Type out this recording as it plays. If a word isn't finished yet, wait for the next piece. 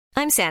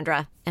I'm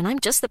Sandra, and I'm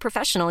just the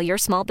professional your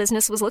small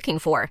business was looking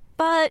for.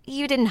 But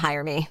you didn't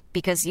hire me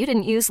because you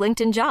didn't use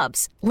LinkedIn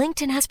Jobs.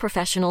 LinkedIn has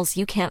professionals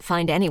you can't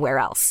find anywhere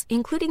else,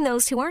 including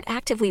those who aren't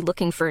actively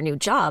looking for a new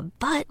job,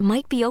 but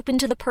might be open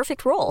to the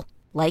perfect role,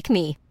 like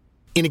me.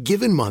 In a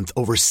given month,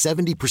 over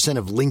 70%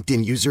 of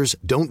LinkedIn users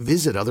don't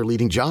visit other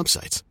leading job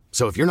sites.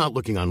 So if you're not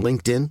looking on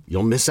LinkedIn,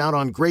 you'll miss out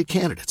on great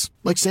candidates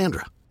like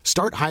Sandra.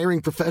 Start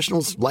hiring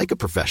professionals like a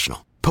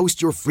professional.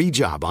 Post your free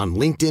job on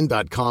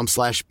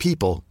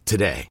linkedin.com/people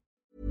today.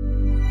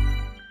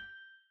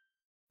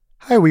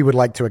 Hi, we would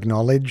like to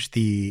acknowledge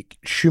the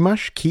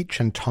Chumash, Kizh,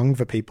 and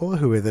Tongva people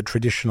who are the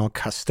traditional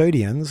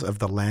custodians of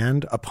the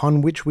land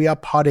upon which we are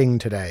podding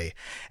today.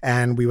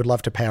 And we would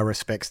love to pay our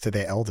respects to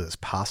their elders,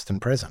 past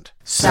and present.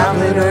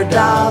 Salad or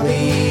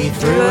Dolly,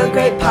 threw a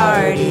great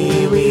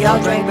party. We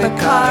all drank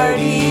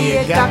Bacardi,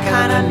 it got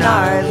kinda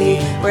gnarly.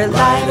 We're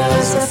light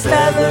as a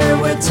feather,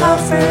 we're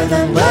tougher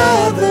than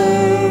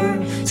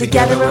leather.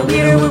 Together we're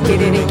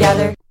weirder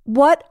together.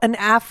 What an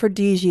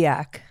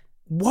aphrodisiac.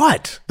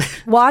 What?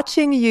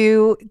 Watching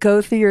you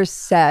go through your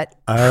set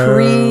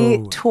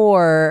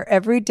pre-tour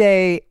every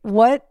day,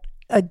 what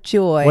a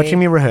joy. Watching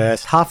me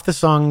rehearse, half the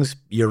songs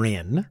you're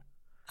in.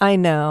 I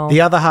know.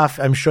 The other half,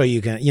 I'm sure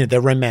you can, they're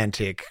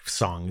romantic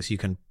songs. You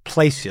can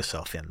place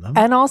yourself in them.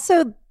 And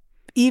also,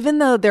 even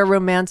though they're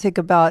romantic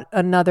about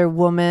another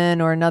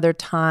woman or another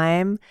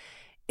time,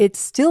 it's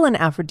still an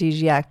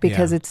aphrodisiac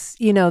because it's,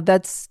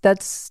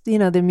 that's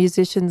the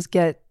musicians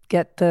get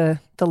the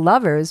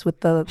lovers with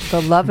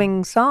the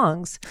loving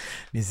songs.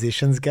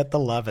 Musicians get the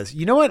lovers.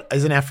 You know what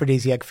is an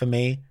aphrodisiac for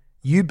me?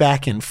 You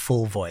back in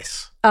full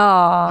voice. Oh,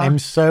 I'm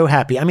so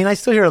happy. I mean, I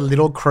still hear a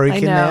little croak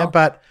in there,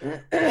 but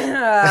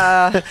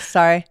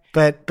sorry.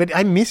 But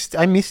I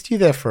missed you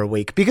there for a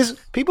week because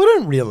people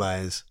don't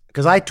realize,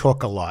 because I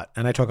talk a lot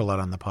and I talk a lot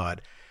on the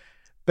pod,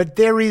 but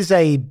there is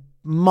a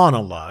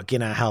monologue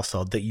in our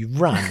household that you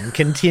run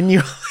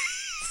continually.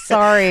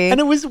 Sorry. And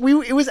it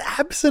was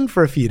absent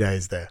for a few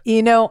days there.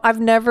 I've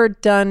never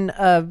done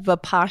a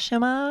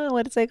Vipassana.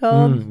 What is it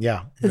called?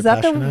 Yeah. Is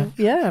that the,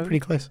 yeah. Pretty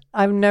close.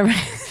 I've never,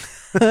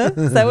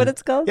 is that what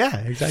it's called? Yeah,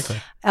 exactly.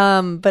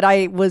 But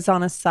I was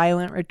on a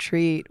silent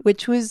retreat,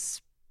 which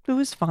was, it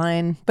was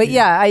fine. But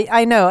yeah,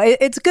 I know.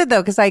 It's good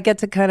though, because I get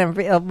to kind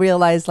of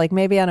realize like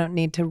maybe I don't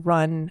need to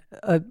run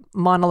a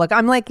monologue.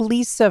 I'm like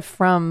Lisa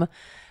from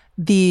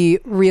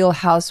the Real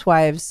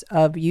Housewives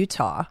of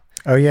Utah.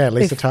 Oh, yeah,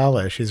 Lisa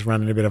Tarlow. She's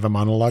running a bit of a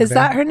monologue. Is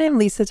that her name,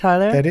 Lisa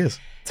Tarlow? That is.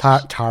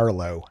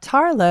 Tarlow.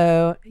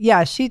 Tarlow.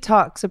 Yeah, she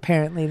talks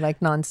apparently like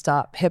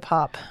nonstop hip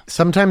hop.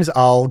 Sometimes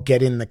I'll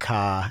get in the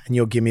car and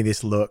you'll give me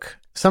this look.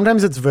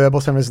 Sometimes it's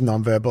verbal, sometimes it's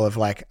nonverbal of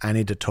like, I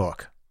need to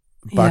talk.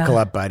 Buckle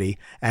up, buddy.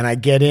 And I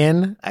get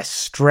in, I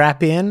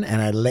strap in,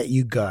 and I let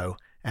you go.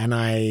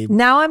 And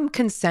Now I'm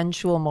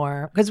consensual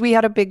more because we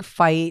had a big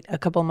fight a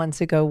couple months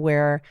ago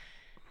where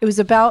it was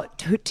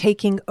about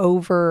taking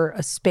over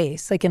a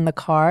space, like in the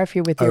car, if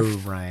you're with your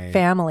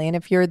family. And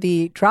if you're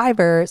the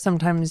driver,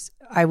 sometimes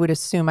I would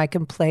assume I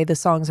can play the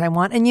songs I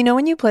want. And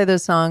when you play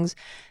those songs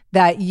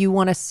that you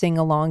want to sing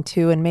along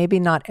to, and maybe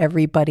not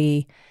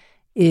everybody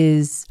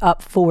is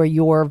up for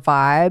your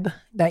vibe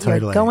that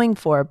you're going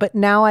for. But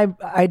now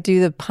I do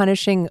the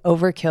punishing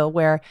overkill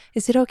where,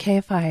 is it okay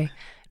if I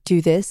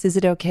do this? Is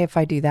it okay if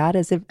I do that?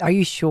 Are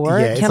you sure?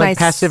 Yeah, it's like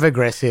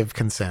passive-aggressive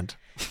consent.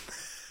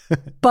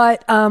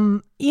 But,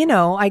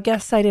 I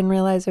guess I didn't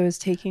realize I was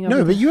taking over.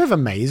 No, but you have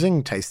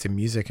amazing taste in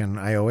music. And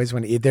I always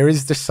there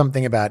is just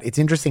something about, it's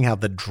interesting how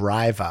the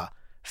driver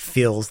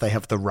feels they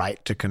have the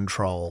right to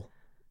control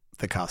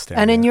the car stereo.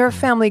 And in your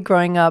family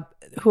growing up,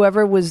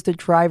 whoever was the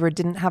driver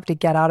didn't have to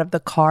get out of the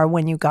car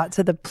when you got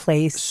to the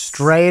place.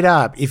 Straight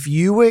up. If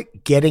you were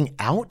getting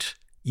out,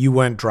 you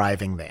weren't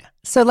driving there.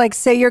 So like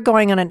say you're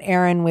going on an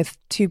errand with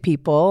two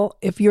people.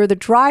 If you're the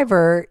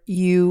driver,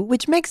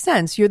 which makes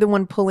sense, you're the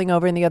one pulling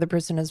over and the other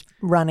person is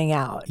running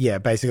out. Yeah,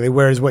 basically.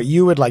 Whereas what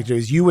you would like to do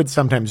is you would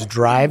sometimes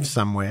drive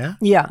somewhere.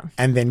 Yeah.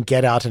 And then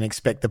get out and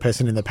expect the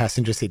person in the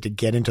passenger seat to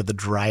get into the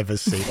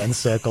driver's seat and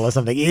circle or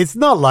something. It's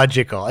not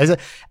logical.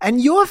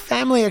 And your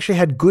family actually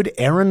had good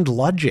errand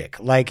logic.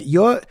 Like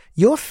your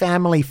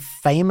family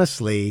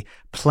famously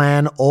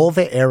plan all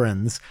the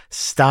errands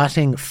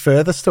starting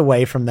furthest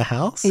away from the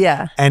house.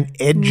 Yeah. And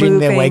edging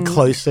their way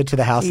closer to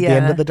the house at the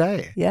end of the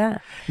day. Yeah.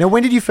 Now,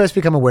 when did you first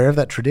become aware of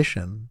that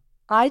tradition?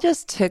 I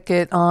just took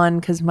it on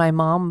because my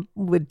mom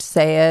would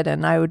say it,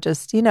 and I would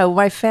just,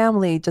 my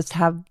family just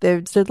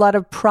there's a lot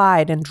of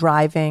pride in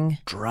driving.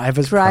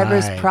 Driver's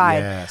pride.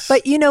 Yes.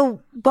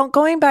 But,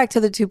 going back to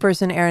the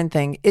two-person errand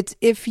thing, it's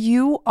if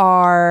you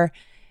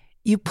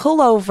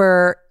pull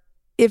over,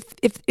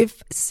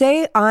 if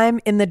say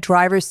I'm in the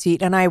driver's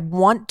seat and I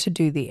want to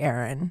do the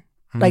errand,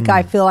 like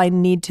I feel I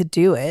need to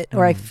do it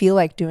or I feel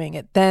like doing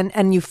it,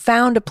 and you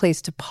found a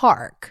place to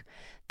park,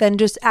 then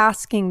just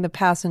asking the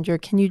passenger,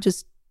 can you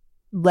just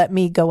let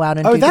me go out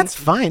and do that's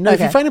fine. No,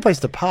 okay. If you find a place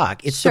to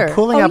park, it's sure. the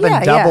pulling up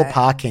and double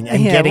parking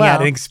and getting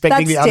out and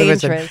expecting the other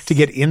person to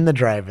get in the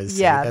driver's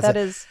seat. Yeah, that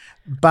is.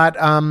 But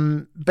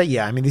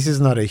yeah, I mean, this is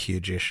not a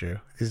huge issue.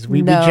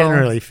 We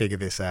generally figure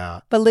this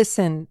out. But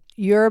listen,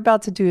 you're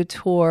about to do a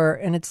tour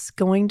and it's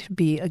going to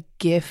be a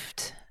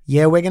gift.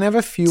 Yeah, we're going to have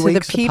a few to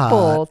weeks the people,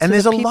 apart. And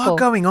there's the a lot people.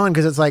 going on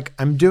because it's like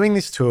I'm doing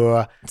this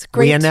tour. It's a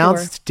great We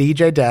announced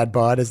DJ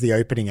Dadbod as the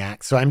opening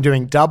act. So I'm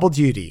doing double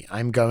duty.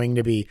 I'm going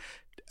to be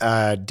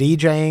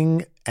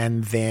DJing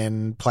and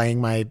then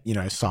playing my,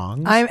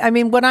 songs. I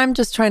mean, what I'm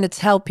just trying to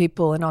tell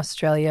people in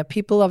Australia,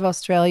 people of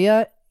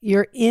Australia,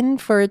 you're in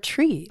for a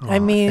treat. Oh, I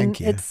mean, thank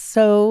you. it's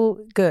so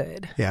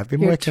good. Yeah, I've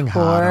been Your working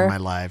hard tour. on my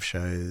live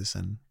shows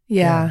and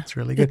Yeah, it's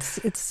really good.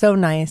 It's so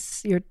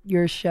nice,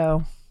 your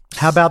show.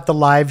 How about the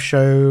live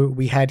show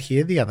we had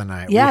here the other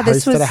night? Yeah, we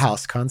this hosted was a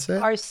house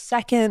concert. Our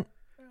second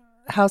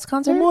house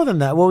concert? Well, more than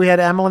that. Well, we had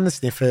Amel and the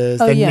Sniffers,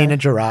 Oh, then yeah. Nina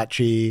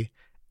Geraci,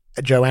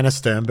 Joanna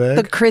Sternberg.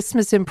 The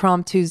Christmas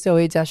impromptu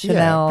Zoe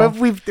Deschanel. Yeah, but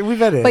we've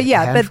had a But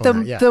yeah, but handful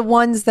now, the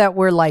ones that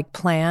were like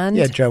planned.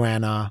 yeah,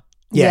 Joanna.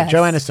 Yeah, Yes.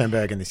 Joanna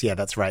Sternberg and this. Yeah,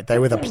 that's right. They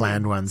were the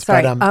planned ones.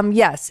 Sorry. But,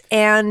 Yes.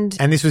 And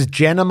and this was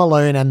Jenna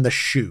Malone and the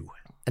Shoe.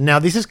 And now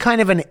this is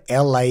kind of an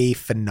LA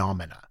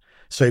phenomena.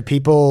 So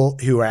people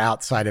who are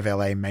outside of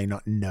LA may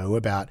not know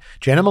about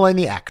Jenna Malone,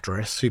 the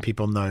actress, who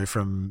people know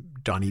from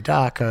Donnie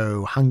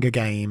Darko, Hunger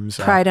Games,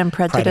 Pride and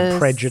Pride and Prejudice.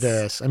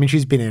 Prejudice. I mean,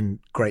 she's been in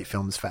great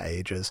films for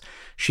ages.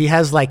 She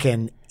has like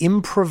an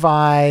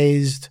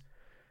improvised,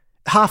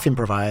 half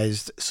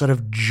improvised, sort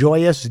of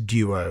joyous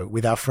duo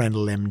with our friend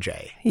Lem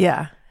J.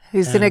 yeah,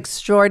 who's an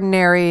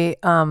extraordinary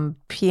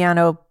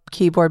piano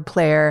keyboard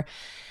player.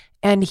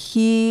 And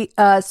he,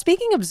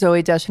 speaking of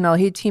Zoe Deschanel,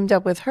 he teamed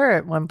up with her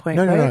at one point,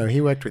 right? No. He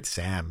worked with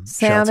Sam.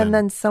 Sam Shelton. and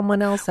then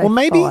someone else, I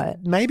Well, thought.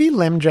 maybe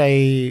Lem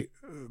J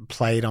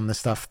played on the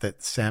stuff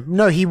that Sam.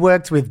 No, he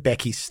worked with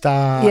Becky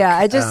Stark. Yeah,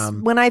 I just,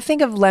 when I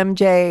think of Lem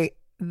J,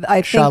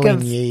 I think Charlene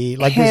of Yee.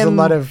 Like, him there's a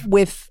lot of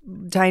with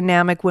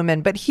dynamic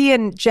women. But he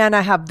and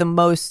Jenna have the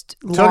most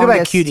talk about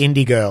longest- cute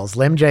indie girls.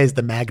 Lem J is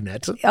the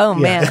magnet. Oh, Yeah.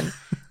 man.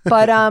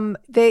 But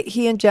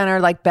he and Jenna are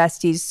like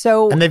besties.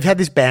 So And they've had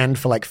this band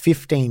for like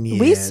 15 years.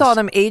 we saw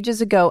them ages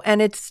ago,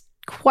 and it's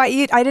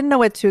quite, I didn't know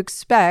what to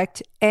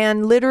expect.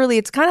 And literally,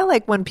 it's kind of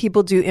like when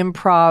people do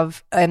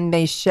improv and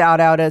they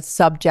shout out a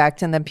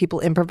subject and then people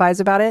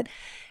improvise about it.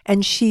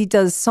 And she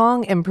does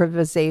song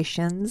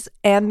improvisations,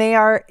 and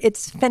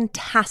it's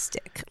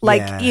fantastic.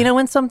 Like, Yeah.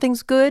 when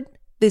something's good,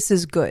 this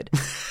is good.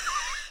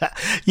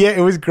 Yeah,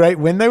 it was great.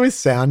 When they were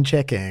sound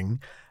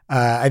checking,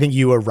 I think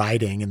you were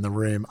writing in the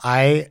room.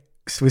 I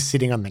was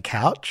sitting on the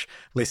couch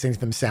listening to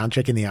them sound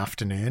check in the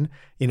afternoon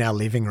in our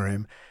living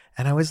room.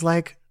 And I was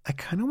like, I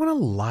kind of want to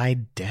lie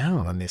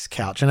down on this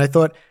couch. And I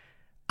thought,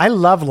 I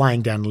love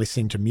lying down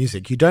listening to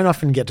music. You don't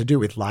often get to do it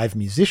with live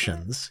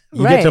musicians.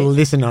 You get to Right.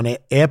 listen on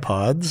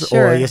AirPods.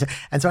 Sure.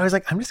 And so I was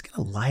like, I'm just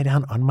going to lie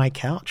down on my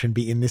couch and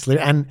be in this.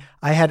 And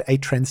I had a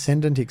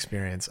transcendent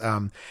experience. Yeah,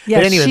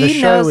 but anyway, she the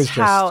show knows was just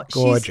how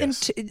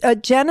gorgeous. She's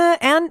Jenna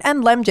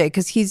and Lem J,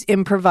 because he's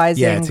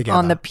improvising together.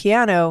 on the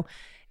piano.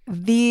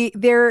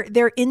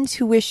 Their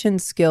intuition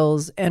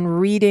skills and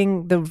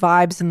reading the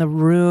vibes in the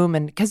room,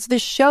 and because the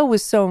show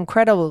was so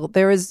incredible,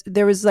 there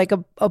was like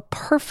a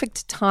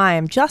perfect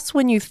time just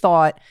when you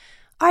thought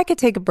I could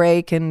take a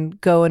break and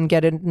go and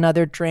get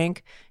another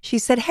drink. She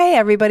said, "Hey,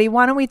 everybody,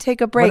 why don't we take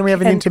a break? don't we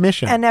have an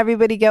intermission? And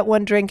everybody get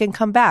one drink and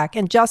come back."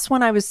 And just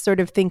when I was sort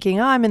of thinking,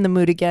 "Oh, I'm in the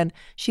mood again,"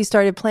 she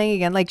started playing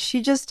again. Like,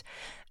 she just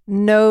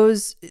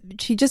knows,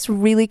 she just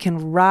really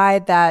can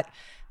ride that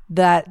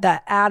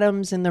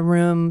atoms in the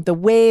room, the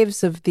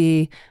waves of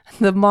the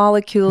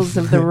molecules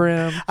of the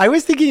room. I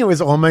was thinking it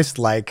was almost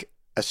like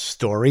a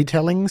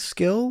storytelling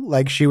skill.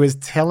 Like, she was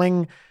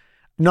telling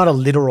not a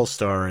literal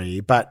story,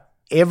 but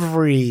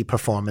every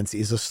performance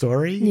is a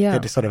story. Yeah.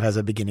 It sort of has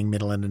a beginning,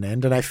 middle, and an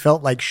end. And I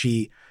felt like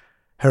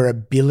her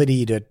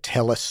ability to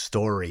tell a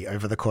story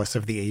over the course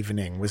of the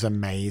evening was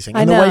amazing.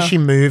 And the way know. she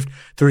moved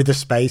through the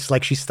space,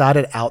 like she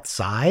started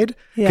outside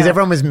because Yeah.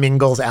 everyone was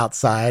mingles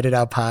outside at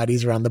our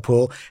parties around the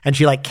pool. And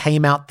she like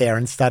came out there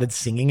and started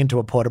singing into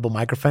a portable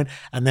microphone.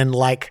 And then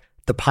like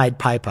the Pied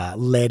Piper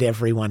led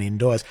everyone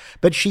indoors.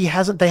 But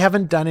they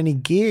haven't done any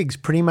gigs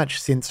pretty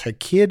much since her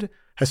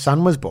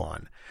son was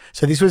born.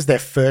 So this was their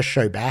first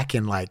show back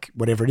in like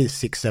whatever it is,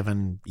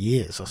 6-7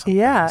 years or something.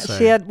 Yeah, So-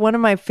 she had one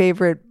of my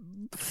favorite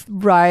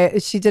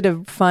Raya. She did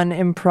a fun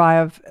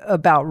improv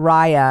about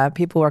Raya.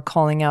 People were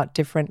calling out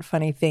different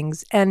funny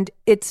things, and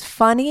it's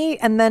funny,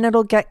 and then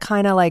it'll get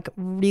kind of like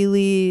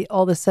really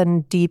all of a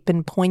sudden deep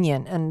and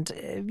poignant, and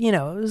it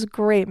was a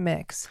great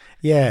mix.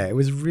 Yeah, it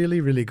was really,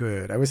 really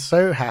good. I was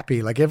so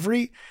happy. Like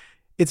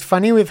it's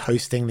funny with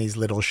hosting these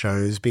little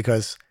shows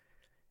because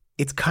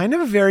it's kind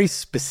of very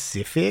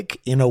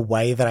specific in a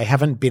way that I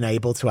haven't been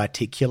able to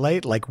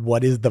articulate, like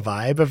what is the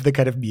vibe of the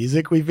kind of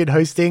music we've been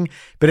hosting,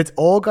 but it's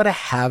all got to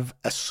have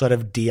a sort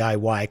of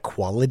DIY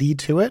quality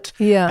to it.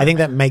 Yeah. I think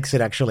that makes it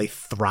actually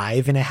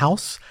thrive in a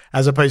house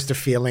as opposed to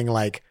feeling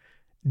like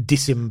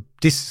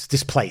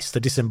displaced or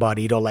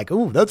disembodied or like,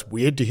 oh, that's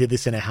weird to hear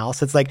this in a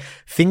house. It's like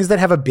things that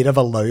have a bit of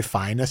a low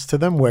fineness to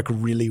them work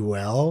really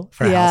well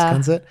for a house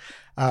concert.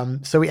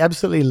 So we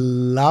absolutely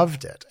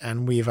loved it.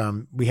 And we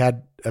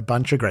had a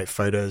bunch of great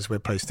photos. We're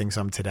posting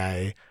some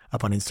today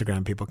up on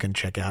Instagram. People can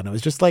check out. And it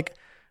was just like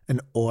an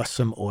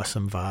awesome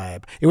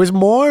vibe. It was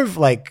more of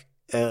like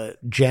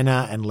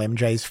Jenna and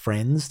Lemj's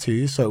friends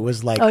too, so it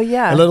was like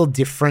a little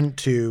different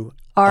to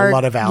a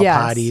lot of our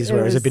parties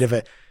where it was a bit of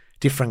a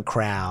different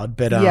crowd.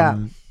 But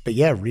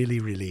yeah, really,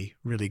 really,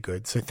 really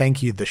good. So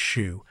thank you, The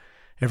Shoe.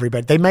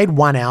 Everybody, they made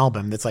one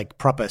album that's like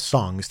proper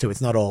songs too.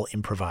 It's not all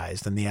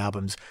improvised, and the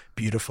album's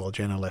beautiful.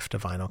 Jenna left a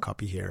vinyl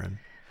copy here and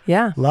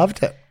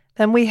loved it.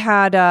 Then we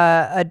had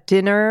a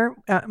dinner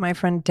at my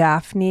friend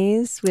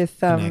Daphne's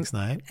with next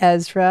night.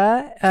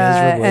 Ezra Woods,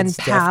 and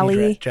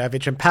Pally.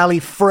 Dragic, and Pally,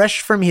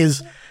 fresh from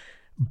his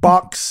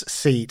box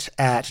seat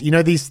at,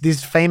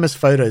 these famous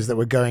photos that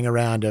were going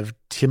around of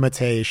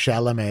Timothée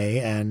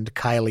Chalamet and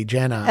Kylie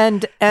Jenner.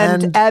 And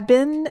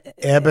Eben,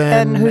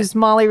 and who's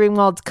Molly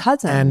Ringwald's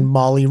cousin. And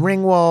Molly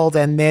Ringwald.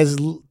 And there's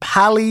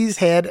Pally's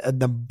head at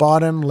the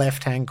bottom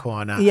left-hand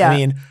corner. Yeah. I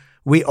mean,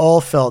 we all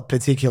felt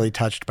particularly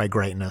touched by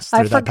greatness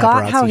through that paparazzi I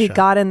forgot how he shot.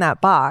 got in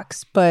that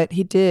box, but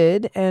he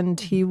did, and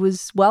he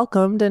was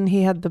welcomed, and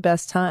he had the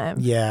best time.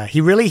 Yeah,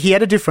 he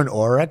had a different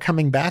aura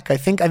coming back. I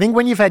think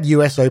when you've had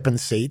US Open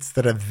seats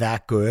that are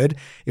that good,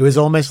 it was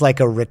almost like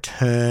a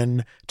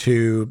return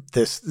to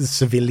this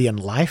civilian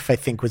life, I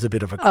think was a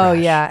bit of a crash. Oh,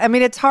 yeah. I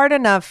mean, it's hard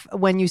enough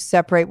when you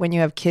separate, when you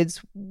have kids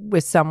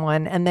with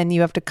someone, and then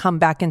you have to come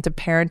back into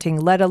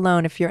parenting, let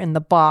alone if you're in the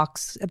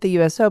box at the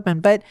US Open.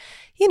 But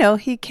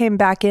he came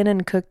back in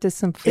and cooked us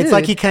some food. It's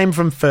like he came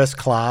from first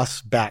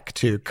class back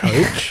to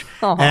coach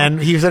and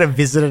he sort of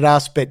visited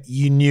us, but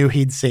you knew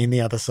he'd seen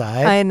the other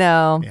side. I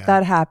know. Yeah.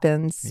 That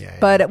happens. Yeah.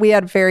 But we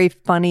had very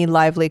funny,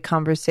 lively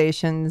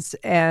conversations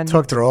and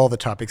talked through all the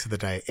topics of the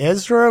day.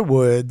 Ezra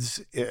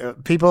Woods,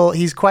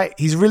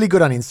 he's really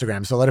good on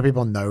Instagram. So a lot of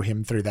people know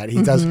him through that.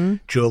 He does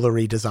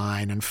jewelry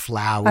design and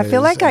flowers. I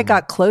feel like I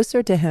got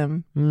closer to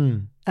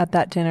him. At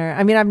that dinner.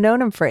 I mean, I've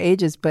known him for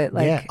ages, but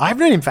I've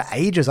known him for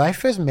ages. I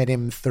first met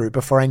him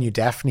before I knew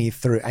Daphne,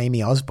 through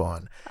Amy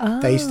Osborne.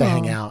 They used to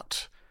hang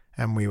out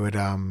and we would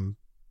go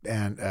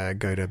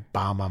to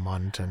Bar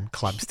Marmont and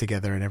clubs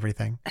together and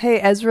everything. Hey,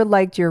 Ezra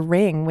liked your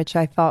ring, which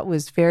I thought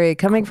was very,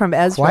 coming from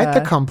Ezra. Quite the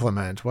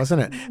compliment,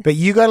 wasn't it? But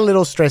you got a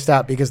little stressed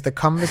out because the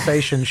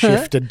conversation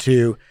shifted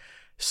to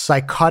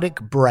psychotic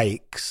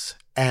breaks.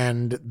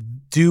 And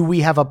do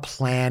we have a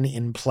plan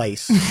in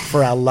place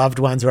for our loved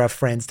ones or our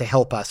friends to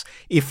help us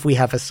if we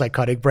have a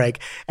psychotic break?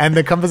 And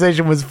the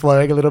conversation was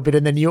flowing a little bit.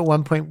 And then you at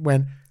one point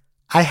went,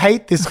 I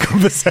hate this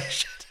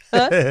conversation.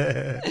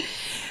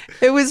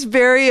 It was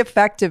very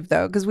effective,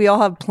 though, because we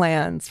all have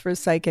plans for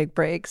psychic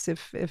breaks,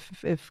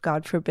 if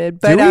God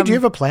forbid. But do you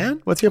have a plan?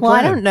 What's your plan? Well,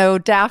 I don't know.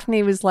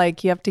 Daphne was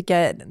like, you have to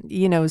get,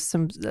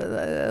 some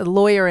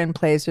lawyer in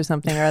place or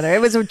something or other. It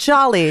was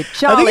jolly.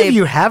 I think if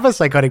you have a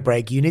psychotic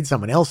break, you need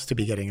someone else to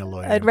be getting a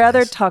lawyer. I'd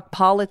rather talk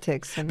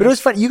politics. But it was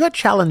fun. You got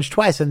challenged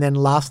twice, and then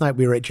last night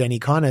we were at Jenny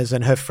Connor's,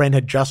 and her friend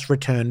had just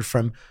returned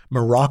from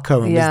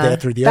Morocco and was there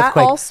through the earthquake.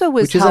 That also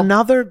was which is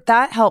another.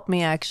 That helped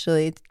me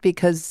actually,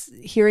 because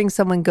hearing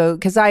someone go,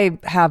 because I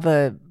have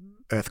a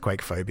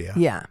earthquake phobia.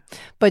 Yeah.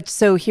 But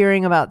so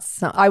hearing about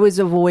I was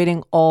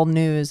avoiding all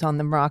news on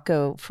the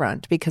Morocco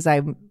front because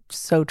I'm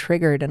so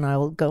triggered and I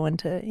will go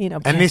into,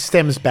 And this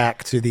stems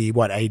back to the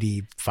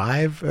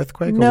 85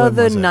 earthquake? No,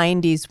 the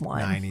 90s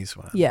one. 90s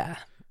one. Yeah.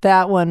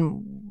 That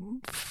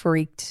one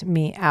freaked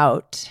me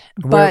out.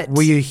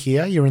 Were you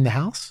here? You were in the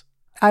house?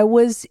 I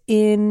was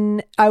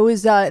around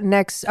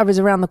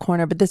the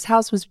corner, but this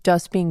house was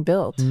just being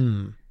built.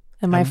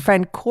 And my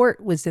friend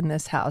Court was in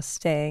this house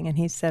staying, and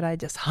he said, I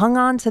just hung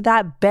on to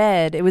that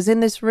bed. It was in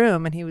this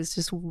room, and he was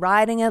just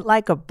riding it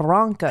like a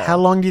bronco. How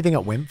long do you think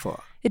it went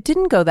for? It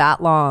didn't go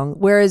that long.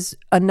 Whereas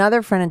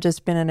another friend had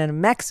just been in a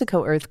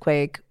Mexico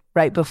earthquake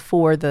right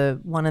before the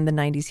one in the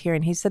 90s here,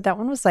 and he said that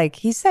one was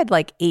like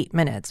 8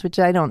 minutes, which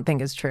I don't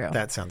think is true.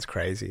 That sounds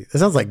crazy. It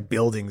sounds like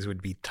buildings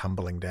would be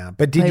tumbling down.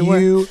 But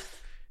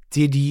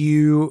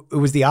it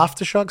was the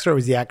aftershocks or it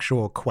was the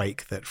actual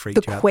quake that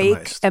freaked you out the most? The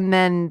quake, and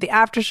then the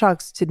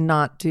aftershocks did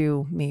not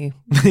do me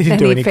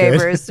any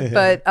favors.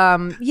 But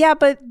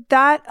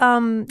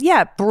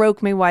that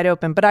broke me wide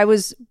open. But I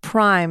was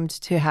primed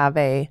to have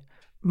a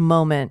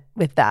moment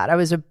with that. I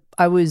was about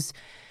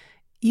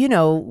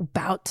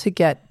to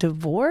get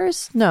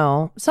divorced.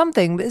 No,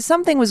 something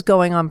was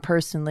going on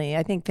personally.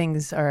 I think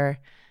things are,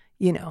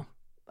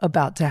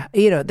 about to,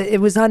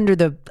 it was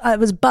it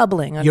was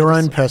bubbling. Your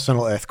own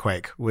personal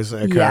earthquake was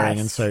occurring,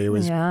 and so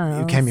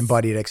it became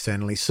embodied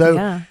externally.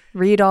 So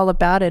read all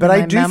about it. But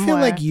in I do memoir. feel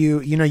like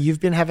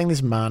you've been having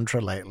this mantra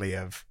lately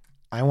of,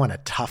 I want to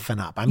toughen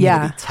up. I'm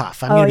going to be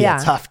tough. I'm going to be a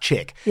tough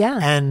chick. Yeah.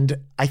 And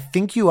I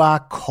think you are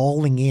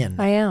calling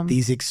in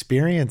these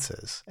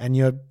experiences, and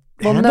you're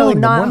handling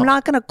them well. I'm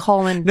not going to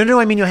call in. No,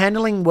 I mean, you're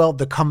handling well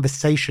the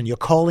conversation. You're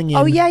calling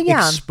in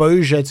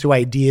exposure to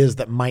ideas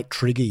that might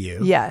trigger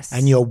you. Yes.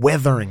 And you're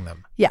weathering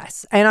them.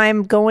 Yes. And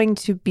I'm going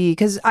to be,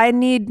 because I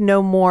need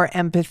no more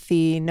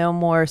empathy, no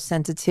more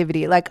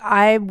sensitivity. Like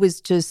I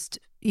was just,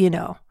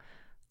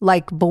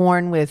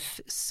 born with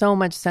so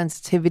much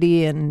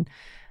sensitivity and,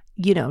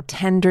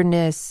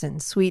 tenderness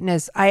and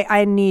sweetness.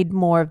 I need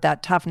more of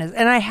that toughness.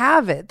 And I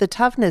have it, the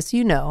toughness,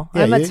 Yeah,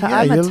 I'm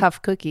a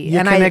tough cookie.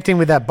 You're connecting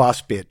with that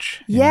boss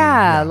bitch.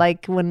 Yeah,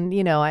 like when,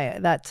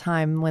 that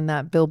time when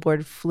that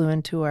billboard flew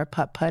into our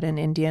putt-putt in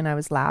India and I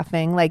was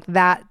laughing, like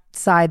that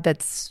side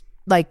that's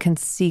like can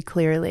see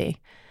clearly.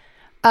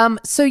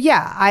 So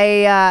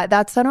yeah,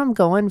 that's what I'm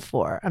going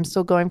for. I'm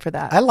still going for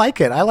that. I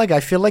like it. I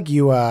feel like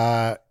you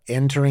are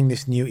entering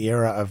this new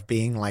era of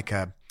being like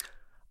a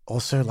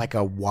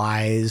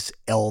wise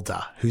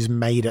elder who's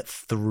made it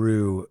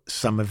through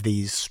some of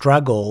these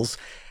struggles.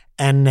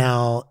 And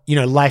now,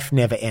 life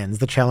never ends.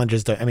 The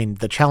challenges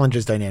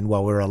don't end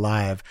while we're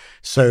alive.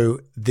 So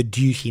the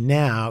duty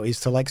now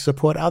is to like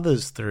support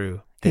others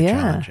through their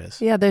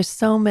challenges. Yeah, there's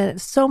so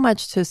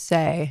much to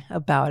say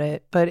about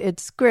it, but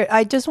it's great.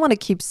 I just want to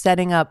keep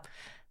setting up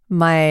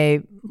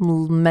my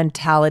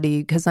mentality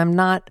because I'm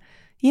not,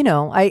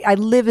 I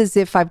live as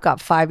if I've got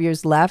 5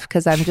 years left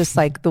because I'm just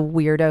like the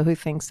weirdo who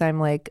thinks I'm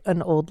like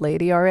an old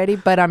lady already,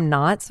 but I'm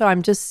not. So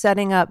I'm just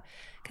setting up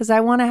because I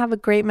want to have a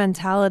great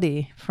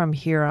mentality from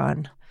here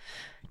on.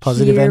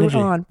 Positive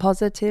energy.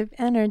 Positive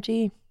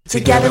energy.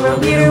 Together we're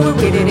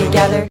weirder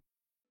together.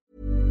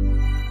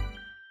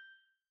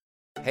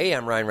 Hey,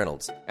 I'm Ryan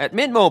Reynolds. At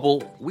Mint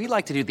Mobile, we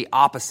like to do the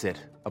opposite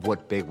of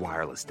what Big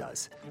Wireless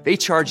does. They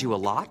charge you a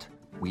lot,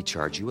 we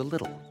charge you a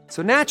little.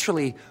 So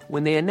naturally,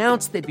 when they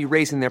announced they'd be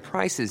raising their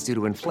prices due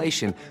to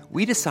inflation,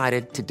 we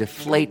decided to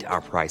deflate our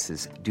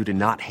prices due to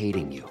not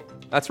hating you.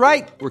 That's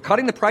right. We're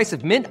cutting the price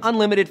of Mint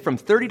Unlimited from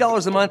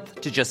 $30 a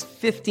month to just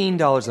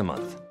 $15 a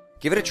month.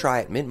 Give it a try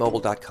at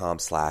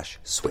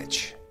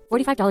mintmobile.com/switch.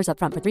 $45 up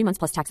front for 3 months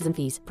plus taxes and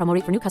fees. Promo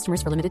rate for new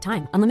customers for limited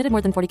time. Unlimited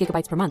more than 40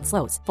 gigabytes per month.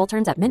 Slows full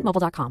terms at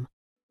mintmobile.com.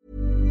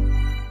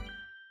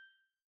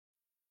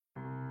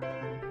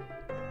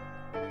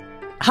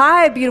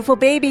 Hi, beautiful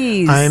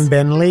babies. I'm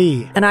Ben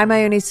Lee. And I'm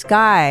Ione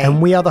Skye.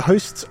 And we are the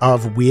hosts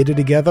of Weirder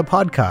Together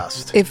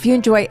podcast. If you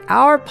enjoy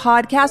our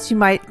podcast, you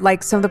might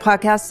like some of the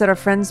podcasts that our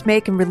friends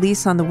make and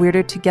release on the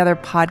Weirder Together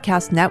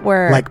podcast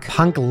network. Like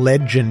punk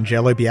legend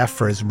Jello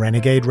Biafra's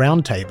Renegade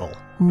Roundtable.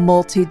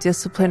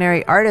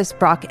 Multidisciplinary artist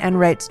Brock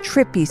Enright's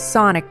trippy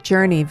sonic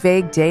journey,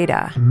 Vague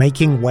Data.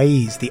 Making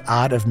Ways, the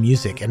art of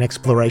music, an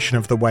exploration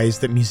of the ways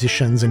that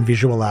musicians and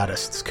visual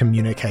artists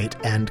communicate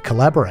and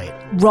collaborate.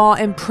 Raw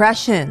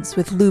Impressions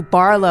with Lou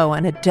Barlow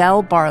and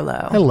Adele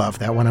Barlow. I love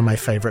that, one of my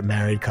favorite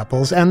married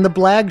couples. And The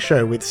Blag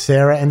Show with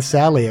Sarah and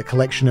Sally, a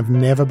collection of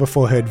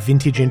never-before-heard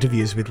vintage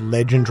interviews with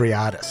legendary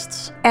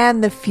artists.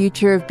 And The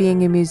Future of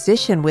Being a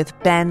Musician with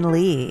Ben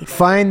Lee.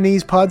 Find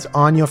these pods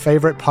on your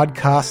favorite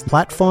podcast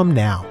platform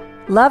now.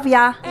 Love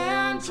ya.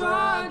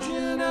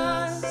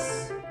 Androgynous.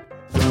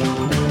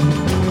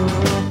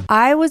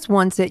 I was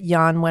once at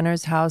Jan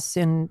Wenner's house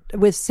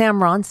with Sam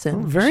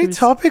Ronson. Very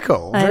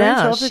topical. I Very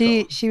know.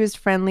 topical. She was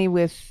friendly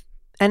with,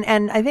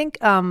 and I think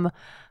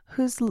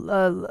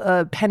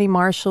Penny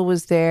Marshall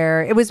was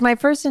there. It was my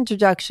first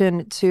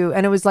introduction to,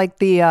 and it was like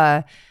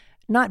the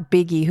not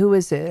Biggie. Who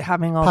was it?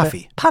 Having all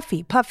Puffy.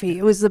 Puffy.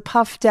 It was the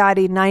Puff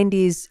Daddy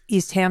 90s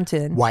East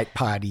Hampton. White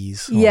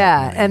parties.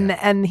 Yeah.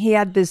 And he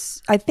had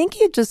this, I think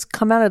he had just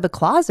come out of the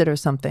closet or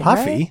something.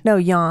 Puffy? Right? No,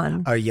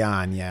 Jan. Oh,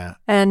 Jan, yeah.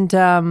 And,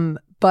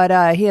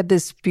 but he had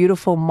this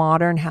beautiful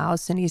modern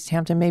house in East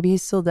Hampton. Maybe he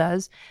still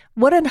does.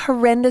 What a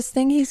horrendous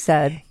thing he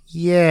said.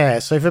 Yeah.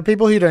 So for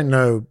people who don't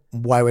know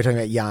why we're talking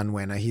about Jan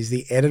Wenner, he's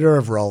the editor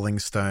of Rolling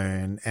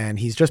Stone, and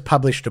he's just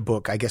published a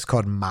book, I guess,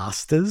 called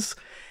Masters.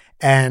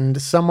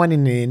 And someone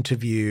in an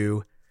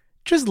interview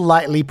just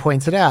lightly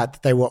pointed out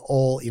that they were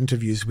all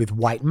interviews with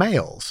white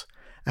males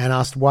and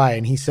asked why.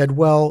 And he said,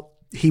 well,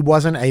 he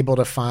wasn't able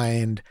to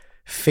find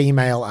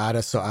female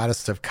artists or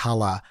artists of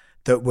color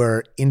that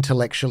were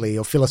intellectually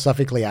or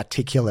philosophically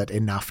articulate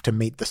enough to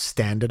meet the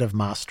standard of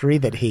mastery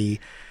that he...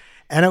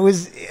 And it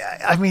was,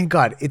 I mean,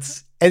 God,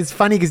 it's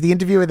funny because the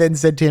interviewer then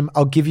said to him,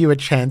 I'll give you a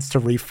chance to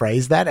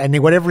rephrase that. And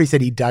whatever he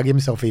said, he dug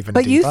himself even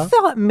deeper. But you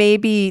thought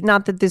maybe,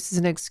 not that this is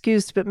an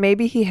excuse, but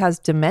maybe he has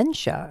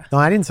dementia. No,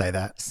 I didn't say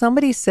that.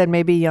 Somebody said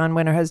maybe Jan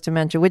Wenner has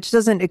dementia, which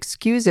doesn't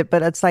excuse it,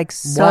 but it's like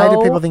so... Why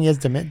do people think he has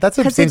dementia? That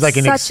seems like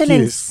an excuse. It's such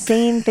an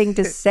insane thing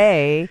to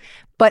say.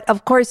 But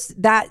of course,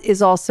 that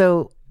is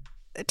also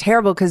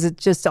terrible because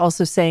it's just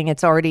also saying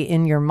it's already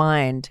in your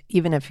mind,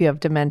 even if you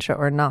have dementia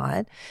or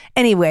not.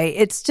 Anyway,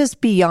 it's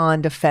just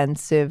beyond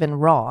offensive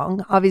and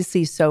wrong.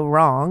 Obviously so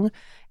wrong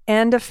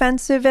and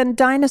offensive and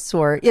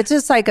dinosaur. It's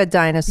just like a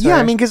dinosaur. Yeah,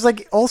 I mean, because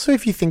like also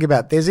if you think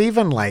about it, there's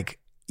even like,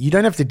 you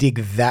don't have to dig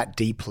that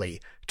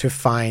deeply to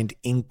find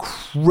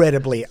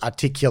incredibly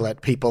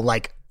articulate people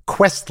like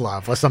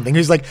Questlove or something,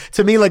 who's like,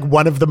 to me, like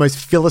one of the most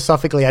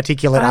philosophically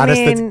articulate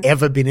artists that's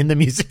ever been in the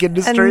music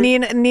industry.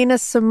 And Nina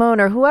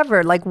Simone or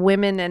whoever, like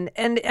women, and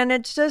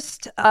it's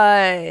just,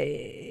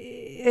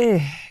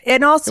 and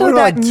also that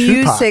like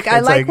music. Tupac. I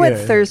like what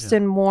yeah,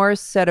 Thurston Moore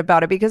said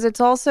about it, because it's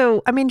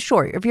also, I mean,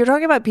 sure, if you're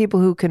talking about people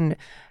who can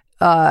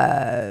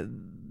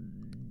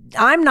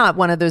I'm not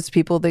one of those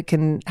people that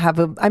can have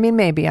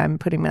maybe I'm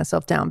putting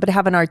myself down, but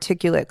have an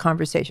articulate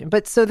conversation.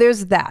 But so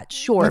there's that.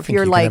 Sure, if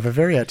you're like, have a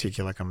very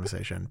articulate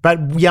conversation.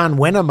 But Jan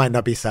Wenner might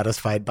not be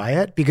satisfied by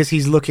it because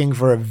he's looking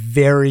for a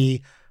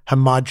very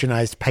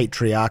homogenized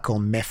patriarchal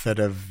method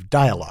of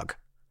dialogue.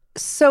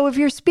 So if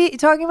you're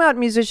talking about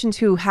musicians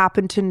who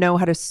happen to know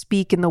how to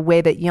speak in the way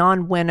that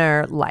Jan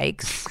Wenner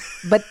likes,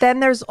 but then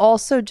there's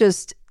also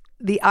just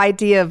the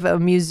idea of a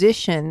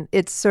musician,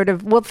 it's sort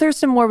of, well,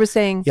 Thurston Moore was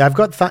saying... Yeah, I've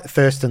got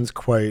Thurston's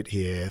quote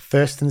here.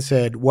 Thurston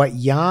said, what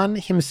Jan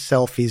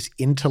himself is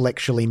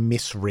intellectually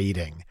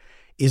misreading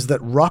is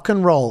that rock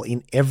and roll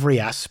in every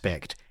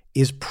aspect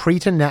is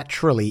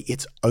preternaturally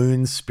its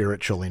own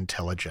spiritual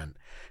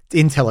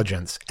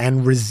intelligence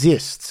and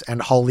resists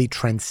and wholly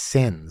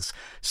transcends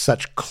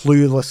such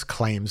clueless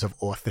claims of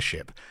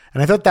authorship.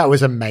 And I thought that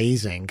was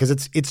amazing because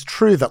it's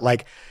true that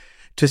like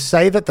to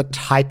say that the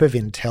type of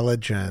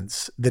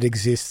intelligence that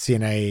exists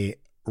in a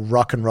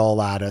rock and roll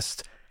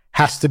artist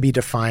has to be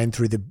defined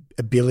through the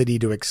ability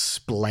to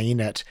explain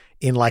it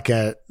in like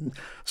a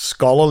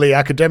scholarly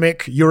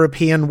academic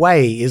European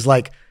way is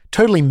like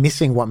totally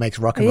missing what makes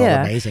rock and roll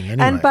amazing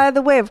anyway. And by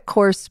the way, of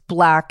course,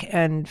 Black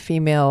and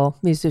female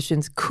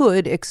musicians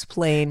could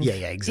explain,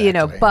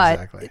 exactly.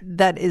 But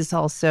that is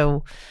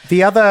also...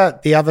 The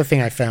other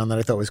thing I found that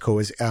I thought was cool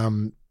was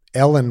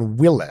Ellen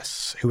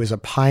Willis, who is a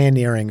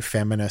pioneering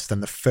feminist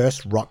and the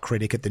first rock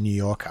critic at The New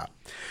Yorker,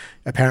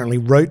 apparently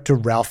wrote to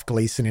Ralph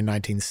Gleason in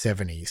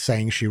 1970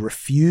 saying she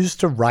refused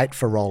to write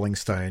for Rolling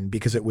Stone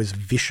because it was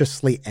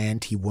viciously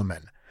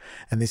anti-woman.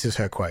 And this is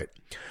her quote.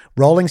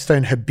 Rolling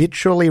Stone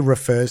habitually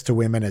refers to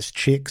women as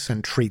chicks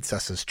and treats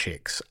us as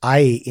chicks,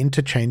 i.e.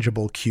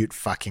 interchangeable cute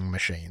fucking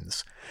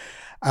machines.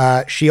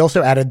 She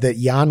also added that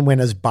Jan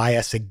Wenner's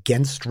bias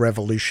against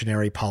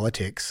revolutionary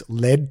politics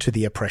led to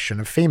the oppression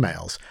of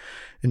females.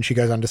 And she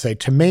goes on to say,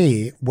 to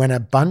me, when a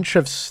bunch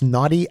of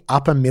snotty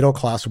upper middle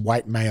class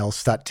white males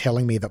start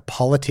telling me that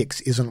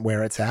politics isn't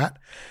where it's at,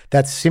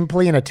 that's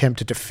simply an attempt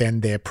to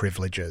defend their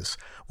privileges.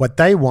 What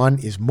they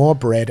want is more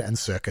bread and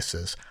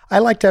circuses. I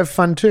like to have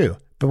fun too,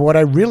 but what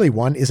I really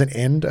want is an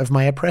end of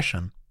my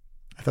oppression.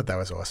 I thought that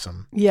was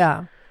awesome.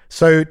 Yeah.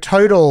 So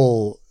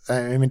total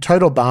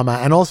bummer.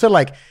 And also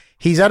like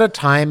he's at a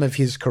time of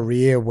his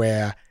career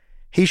where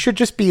he should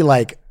just be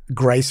like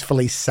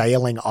gracefully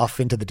sailing off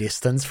into the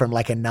distance from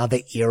like another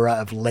era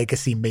of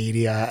legacy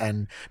media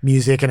and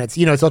music. And it's,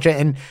 it's such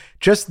and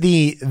just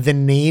the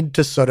need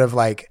to sort of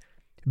like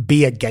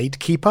be a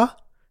gatekeeper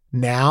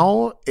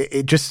now,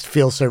 it just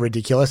feels so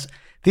ridiculous.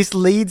 This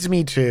leads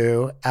me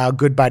to our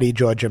good buddy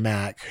Georgia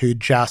Mack, who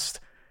just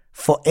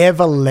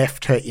forever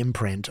left her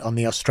imprint on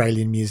the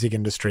Australian music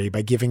industry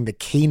by giving the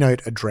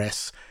keynote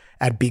address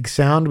at Big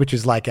Sound, which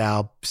is like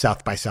our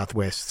South by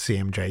Southwest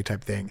CMJ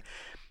type thing.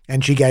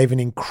 And she gave an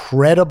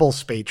incredible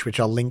speech, which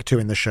I'll link to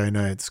in the show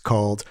notes,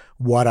 called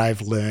What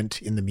I've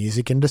Learnt in the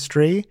Music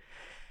Industry.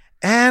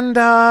 And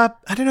I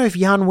don't know if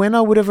Jan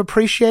Wenner would have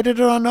appreciated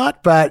it or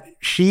not, but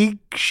she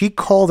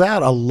called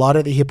out a lot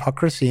of the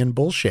hypocrisy and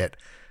bullshit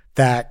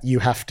that you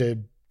have to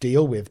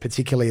deal with,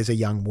 particularly as a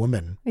young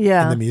woman in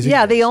the music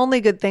business. The only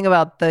good thing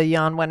about the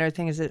Jan Wenner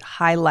thing is it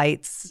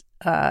highlights,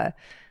 not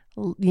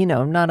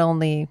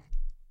only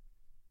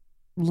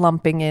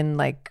lumping in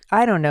like,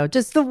 I don't know,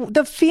 just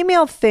the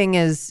female thing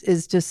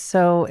is just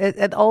so,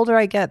 the older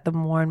I get, the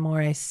more and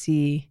more I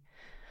see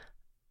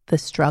the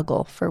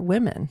struggle for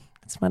women.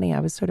 It's funny, I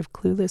was sort of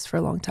clueless for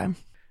a long time.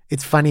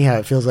 It's funny how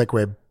it feels like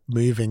we're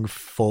moving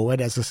forward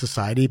as a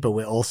society, but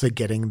we're also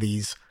getting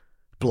these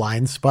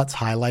blind spots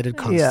highlighted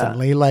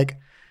constantly. Yeah. Like,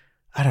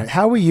 I don't know,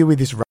 how were you with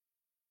this,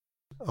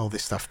 all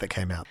this stuff that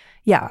came out?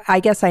 Yeah, I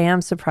guess I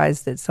am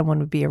surprised that someone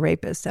would be a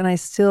rapist. And I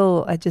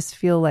just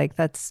feel like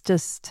that's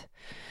just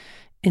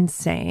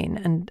insane.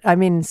 And I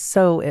mean,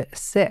 so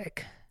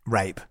sick.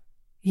 Rape.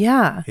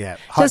 Yeah. Yeah.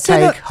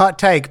 Hot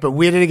take, but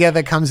Weirder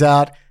Together comes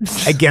out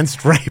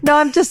against rape. No,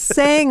 I'm just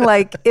saying,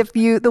 like,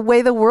 the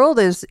way the world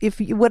is,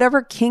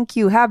 whatever kink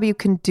you have, you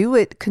can do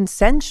it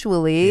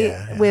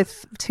consensually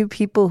with two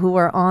people who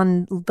are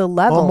on the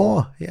level. Or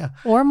more, yeah.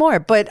 Or more.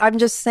 But I'm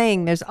just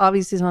saying there's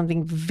obviously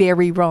something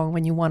very wrong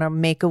when you want to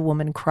make a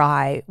woman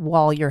cry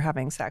while you're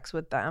having sex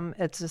with them.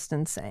 It's just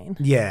insane.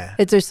 Yeah.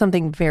 There's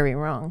something very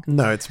wrong.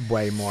 No, it's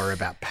way more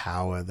about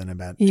power than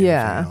about anything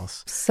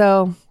else.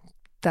 So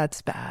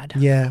that's bad.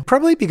 Yeah,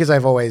 probably because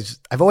I've always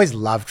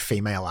loved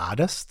female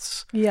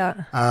artists.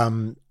 Yeah.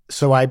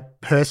 So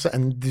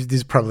and this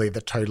is probably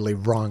the totally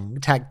wrong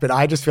tack, but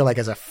I just feel like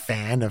as a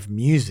fan of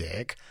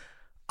music,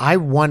 I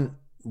want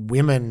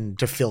women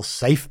to feel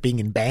safe being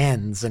in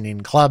bands and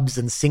in clubs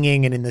and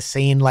singing and in the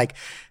scene. Like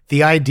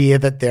the idea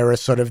that there are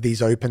sort of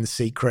these open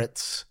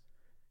secrets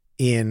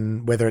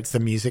in whether it's the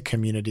music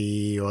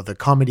community or the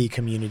comedy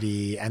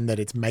community, and that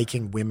it's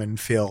making women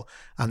feel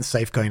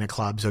unsafe going to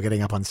clubs or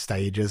getting up on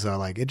stages, or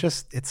like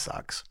it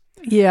sucks.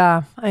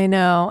 Yeah, I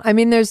know. I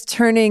mean, there's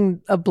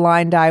turning a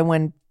blind eye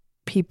when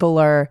people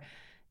are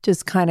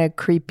just kind of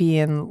creepy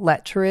and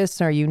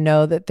lecherous, or you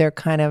know that they're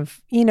kind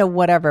of, you know,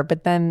 whatever.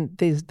 But then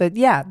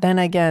then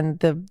again,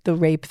 the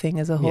rape thing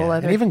is a whole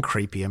other. And even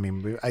creepy. I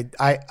mean,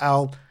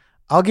 I'll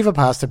give a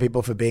pass to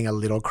people for being a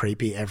little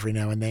creepy every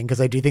now and then, because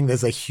I do think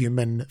there's a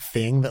human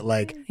thing that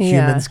like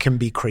humans can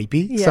be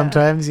creepy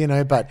sometimes, you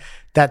know, but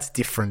that's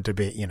different to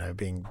be, you know,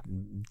 being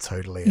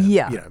totally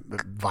you know,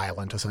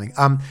 violent or something.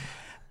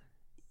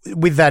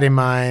 With that in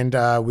mind,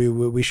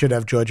 we should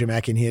have Georgia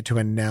Mack in here to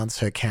announce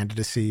her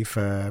candidacy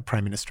for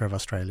Prime Minister of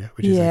Australia,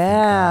 which is I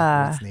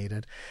think what's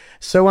needed.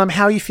 So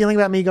how are you feeling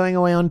about me going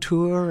away on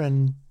tour,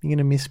 and you going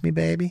to miss me,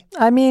 baby?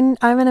 I mean,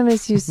 I'm going to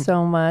miss you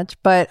so much,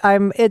 but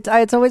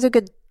it's always a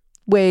good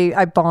way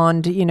I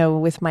bond, you know,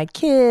 with my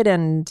kid,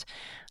 and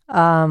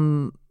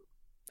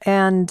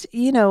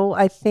you know,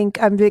 I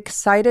think I'm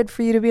excited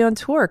for you to be on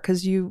tour,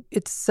 because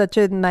it's such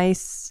a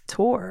nice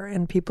tour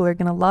and people are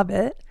going to love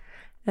it.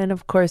 And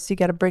of course, you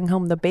got to bring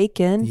home the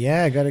bacon.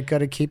 Yeah, got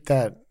to keep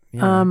that.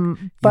 You know,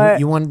 but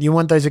you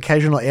want those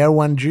occasional Air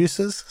One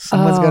juices.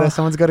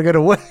 Someone's got to go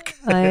to work.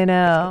 I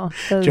know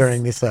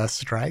during this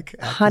strike.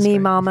 Honey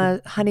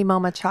Mama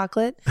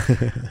chocolate,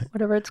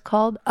 whatever it's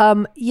called.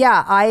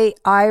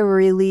 I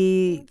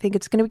really think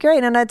it's going to be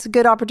great, and it's a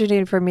good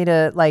opportunity for me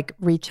to like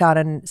reach out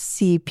and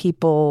see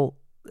people,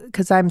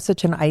 because I'm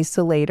such an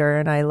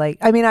isolator, and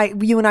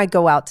you and I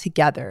go out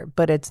together,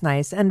 but it's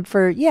nice, and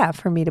for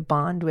me to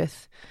bond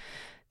with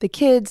the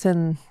kids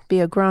and be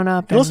a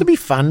grown-up. It'll also be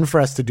fun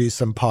for us to do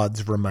some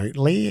pods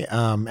remotely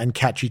and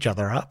catch each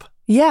other up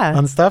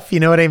on stuff. You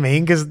know what I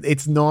mean? Because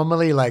it's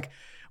normally like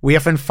we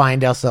often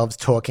find ourselves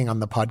talking on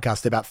the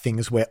podcast about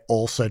things we're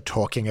also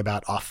talking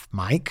about off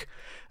mic.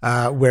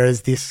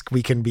 Whereas this,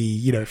 we can be,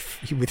 you know,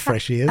 with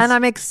fresh ears. And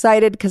I'm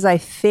excited because I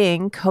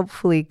think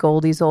hopefully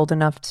Goldie's old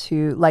enough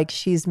to, like,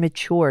 she's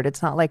matured.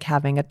 It's not like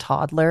having a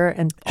toddler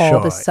and all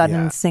of a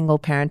sudden single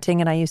parenting.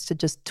 And I used to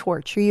just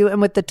torture you.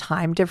 And with the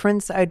time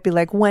difference, I'd be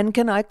like, when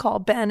can I call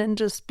Ben and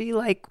just be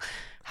like,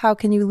 how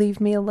can you leave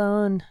me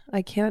alone?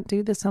 I can't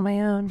do this on my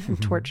own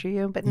and torture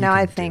you. But now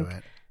I think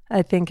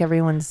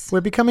we're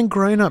becoming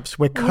grown-ups.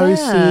 We're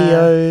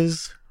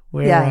co-CEOs.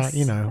 We're,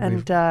 you know,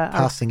 and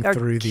passing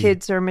through our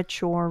kids are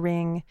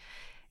maturing.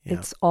 Yep.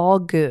 It's all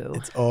good.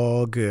 It's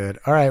all good.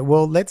 All right.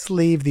 Well, let's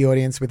leave the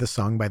audience with a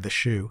song by The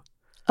Shoe.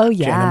 Oh,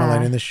 yeah. Jenna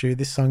Malone and The Shoe.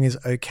 This song is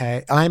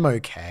Okay. I'm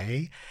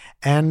Okay.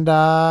 And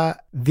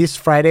this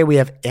Friday we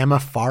have Emma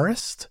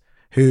Forrest,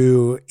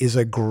 who is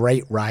a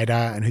great writer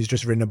and who's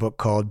just written a book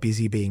called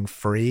Busy Being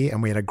Free.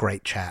 And we had a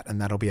great chat, and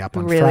that'll be up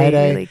on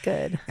Friday. Really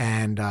good.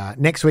 And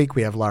next week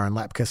we have Lauren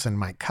Lapkus and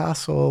Mike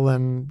Castle,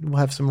 and we'll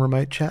have some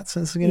remote chats,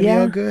 and it's going to be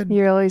all good.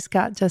 You always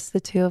got just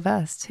the two of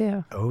us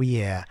too. Oh,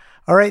 yeah.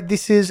 All right.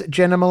 This is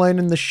Jenna Malone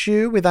and The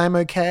Shoe with I'm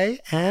Okay,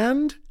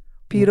 and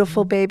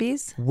beautiful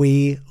babies.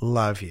 We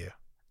love you.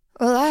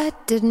 Well, I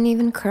didn't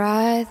even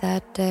cry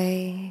that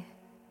day.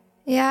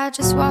 Yeah, I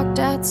just walked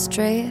out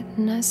straight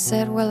and I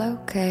said, well,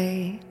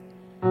 okay.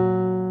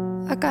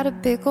 I got a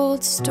big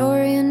old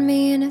story in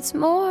me, and it's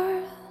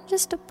more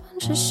just a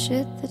bunch of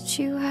shit that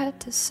you had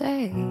to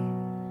say.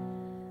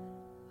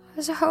 I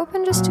was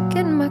hoping just to get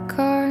in my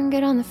car and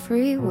get on the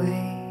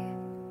freeway,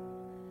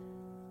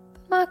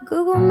 but my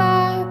Google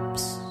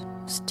Maps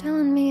was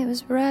telling me it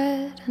was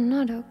red and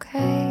not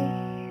okay.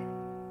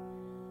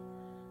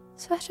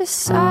 So I just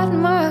sat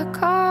in my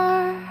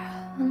car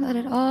and let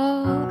it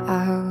all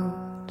out.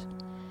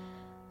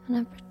 And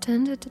I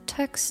pretended to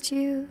text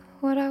you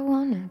what I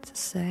wanted to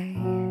say.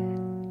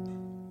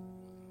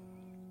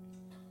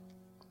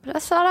 But I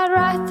thought I'd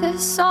write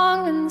this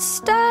song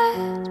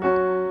instead,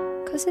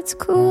 'cause it's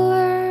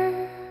cooler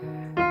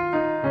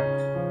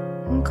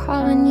than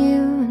calling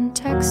you and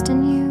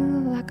texting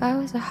you like I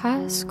was a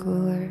high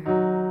schooler.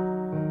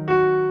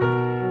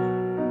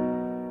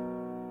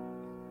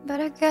 But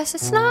I guess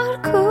it's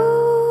not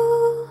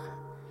cool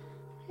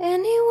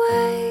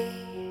anyway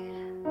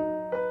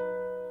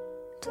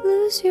to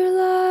lose your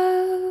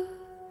love,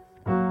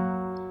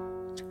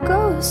 to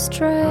go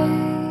astray.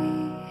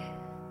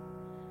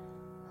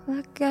 Well,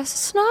 I guess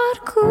it's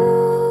not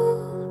cool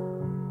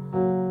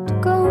to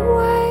go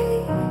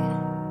away.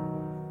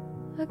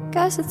 I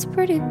guess it's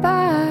pretty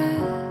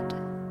bad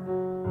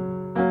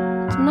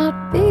to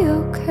not be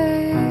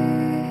okay.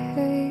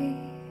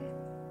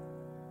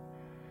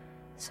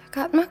 So I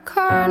got my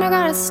car and I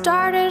got it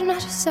started, and I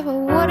just said, well,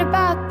 what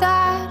about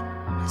that?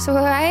 So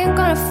I ain't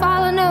gonna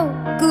follow no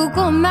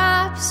Google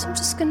Maps. I'm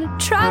just gonna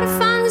try to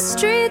find the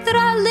street that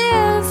I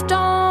lived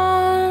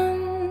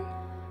on.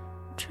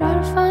 Try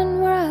to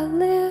find where I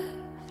lived.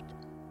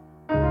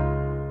 I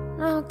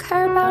don't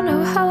care about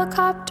no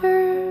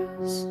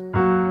helicopters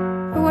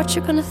or what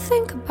you're gonna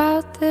think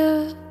about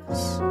this.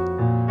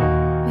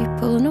 Me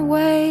pulling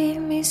away,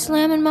 me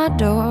slamming my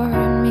door,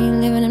 and me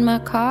living in my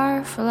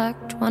car for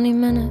like 20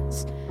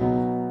 minutes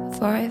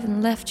before I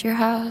even left your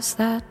house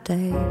that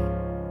day.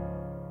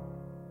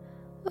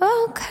 I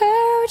don't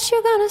care what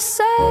you're gonna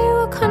say,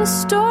 what kind of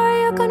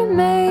story you're gonna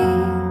make.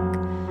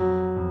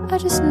 I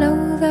just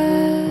know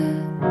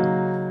that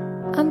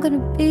I'm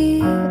gonna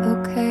be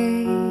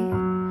okay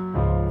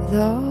with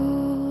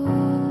all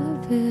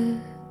of it.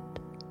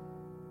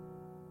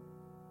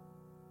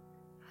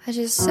 I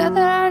just said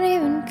that I don't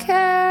even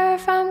care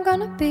if I'm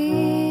gonna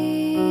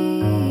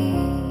be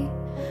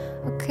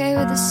okay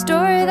with the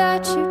story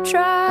that you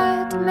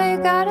tried to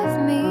make out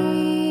of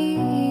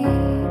me.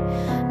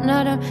 And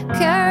I don't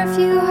care if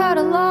you had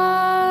a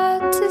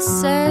lot to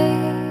say.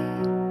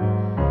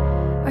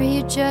 Are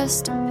you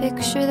just a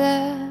picture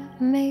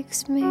that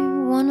makes me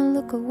wanna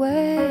look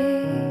away?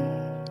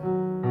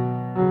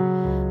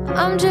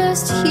 I'm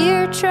just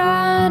here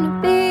trying to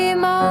be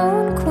my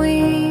own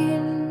queen.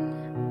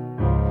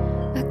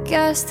 I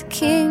guess the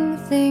king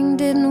thing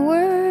didn't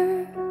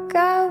work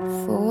out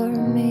for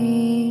me.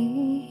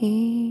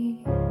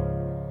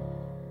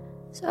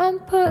 So I'm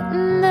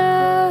putting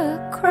the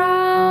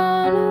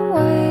crown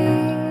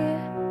away.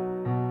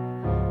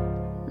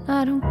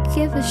 I don't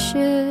give a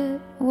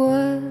shit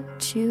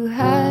what you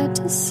had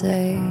to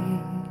say.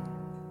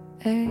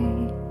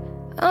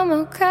 I'm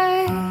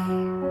okay.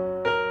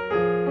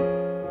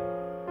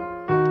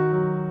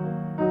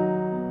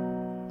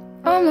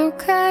 I'm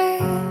okay.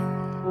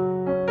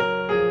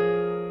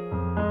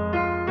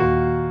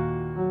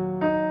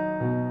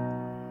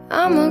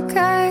 I'm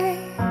okay.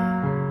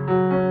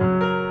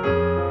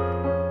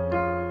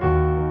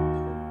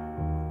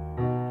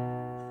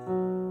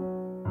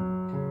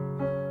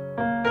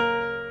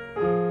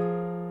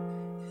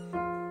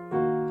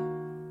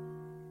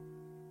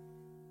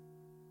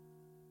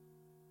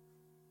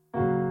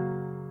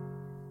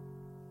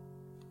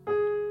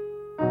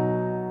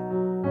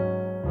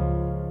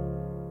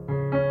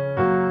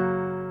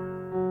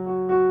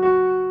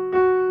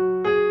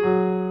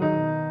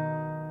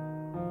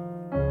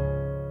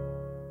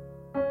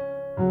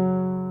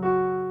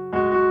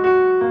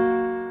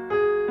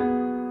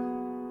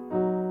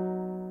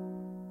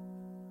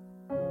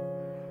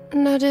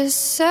 And I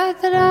just said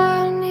that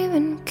I don't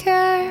even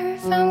care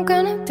if I'm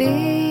gonna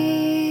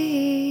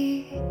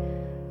be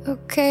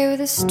okay with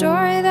the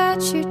story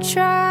that you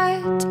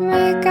tried to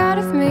make out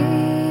of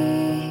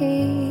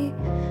me.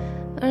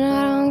 And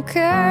I don't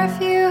care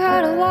if you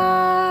had a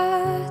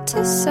lot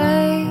to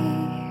say.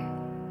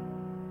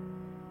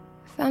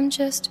 If I'm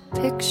just a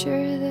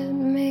picture that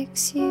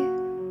makes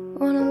you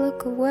wanna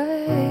look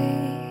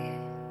away.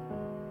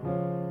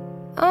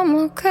 I'm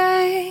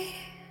okay.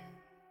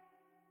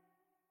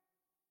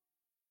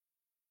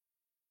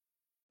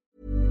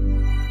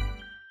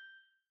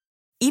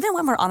 Even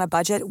when we're on a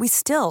budget, we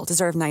still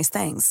deserve nice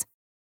things.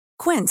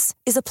 Quince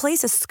is a place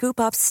to scoop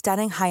up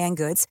stunning high-end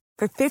goods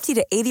for 50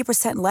 to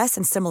 80% less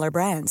than similar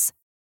brands.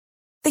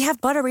 They have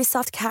buttery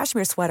soft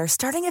cashmere sweaters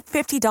starting at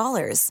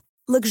 $50,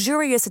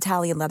 luxurious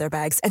Italian leather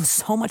bags, and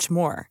so much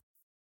more.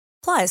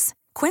 Plus,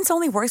 Quince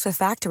only works with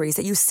factories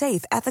that use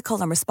safe,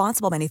 ethical, and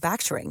responsible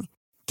manufacturing.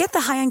 Get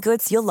the high-end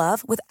goods you'll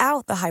love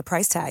without the high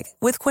price tag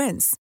with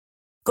Quince.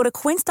 Go to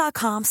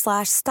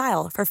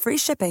quince.com/style for free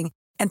shipping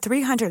and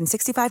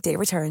 365-day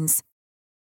returns.